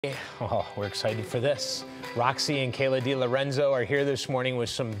Oh, we're excited for this. Roxy and Kayla DiLorenzo are here this morning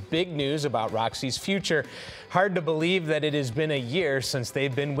with some big news about Roxy's future. Hard to believe that it has been a year since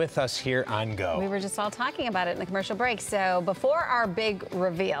they've been with us here on Go. We were just all talking about it in the commercial break. So before our big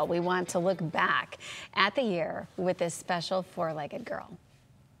reveal, we want to look back at the year with this special four-legged girl.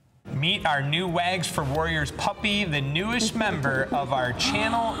 Meet our new Wags for Warriors puppy, the newest member of our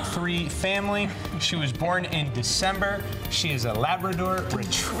Channel 3 family. She was born in December. She is a Labrador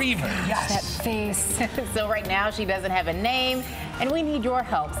Retriever. Yes. That face. So right now she doesn't have a name, and we need your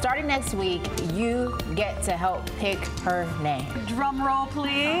help. Starting next week, you get to help pick her name. Drum roll,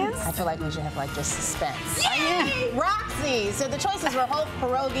 please. I feel like we should have like just suspense. Yay! Roxy. So the choices were Hope,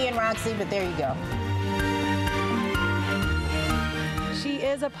 Pierogi, and Roxy, but there you go. She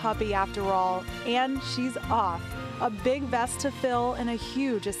is a puppy after all, and she's off. A big vest to fill and a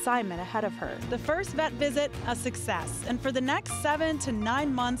huge assignment ahead of her. The first vet visit, a success. And for the next 7 to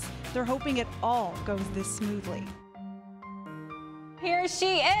 9 months, they're hoping it all goes this smoothly. Here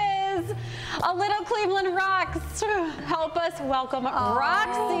she is, a little Cleveland Rox. Help us welcome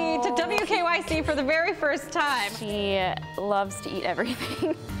Roxy to WKYC for the very first time. She loves to eat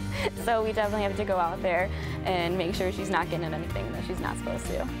everything. So we definitely have to go out there and make sure she's not getting anything that she's not supposed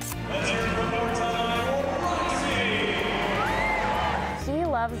to. Let's hear it one more time, Roxy! She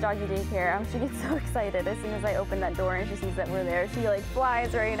loves doggy daycare. She gets so excited as soon as I open that door and she sees that we're there. She like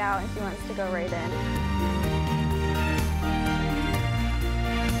flies right out and she wants to go right in.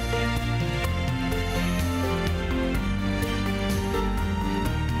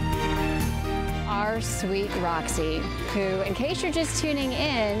 Our sweet Roxy, who, in case you're just tuning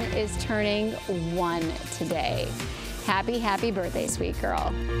in, is turning 1 today. Happy, happy birthday, sweet girl.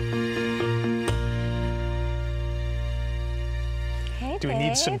 Hey, Do we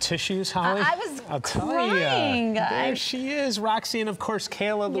need some tissues, Holly? I'll tell you. There she is, Roxy, and of course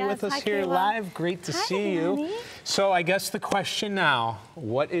Kayla with us here Kayla. live. Great to see you. Honey. So I guess the question now,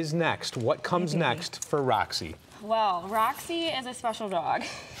 what is next? What comes next for Roxy? Well, Roxy is a special dog.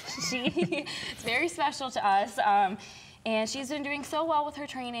 She's very special to us, and she's been doing so well with her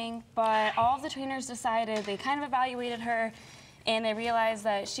training, but all of the trainers decided, they kind of evaluated her, and they realized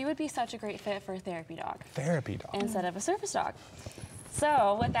that she would be such a great fit for a therapy dog. Therapy dog. Instead of a service dog.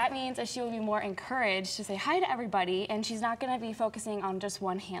 So what that means is she will be more encouraged to say hi to everybody, and she's not going to be focusing on just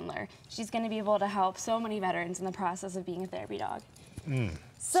one handler. She's going to be able to help so many veterans in the process of being a therapy dog.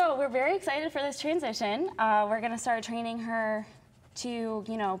 So we're very excited for this transition. We're going to start training her to,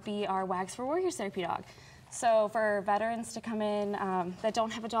 be our Wags for Warriors therapy dog. So for veterans to come in that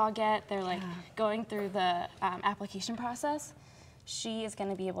don't have a dog yet, they're like going through the application process. She is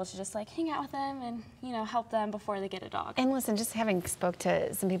going to be able to just like hang out with them and, help them before they get a dog. And listen, just having spoke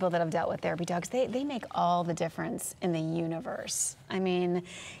to some people that have dealt with therapy dogs, they make all the difference in the universe. I mean,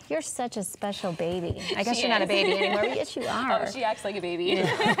 you're such a special baby. I guess you're not a baby anymore, but yes, you are. Oh, she acts like a baby.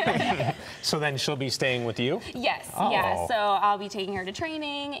 Yeah. So then she'll be staying with you? Yes, yeah. So I'll be taking her to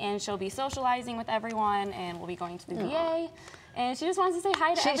training, and she'll be socializing with everyone, and we'll be going to the VA. And she just wants to say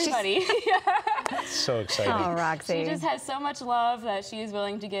hi to everybody. So exciting. Oh, Roxy. She just has so much love that she is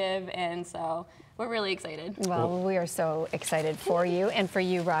willing to give, and so we're really excited. Well, we are so excited for you and for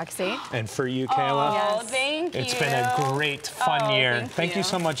you, Roxy. And for you, Kayla. Oh, thank you. It's been a great, fun year. Thank you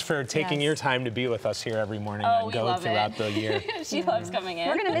so much for taking your time to be with us here every morning on Go throughout the year. She loves coming in.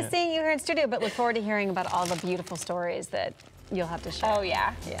 We're going to miss seeing you here in studio, but look forward to hearing about all the beautiful stories that you'll have to share. Oh,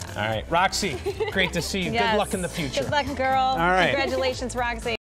 yeah. All right, Roxy, great to see you. Good luck in the future. Good luck, girl. All right. Congratulations, Roxy.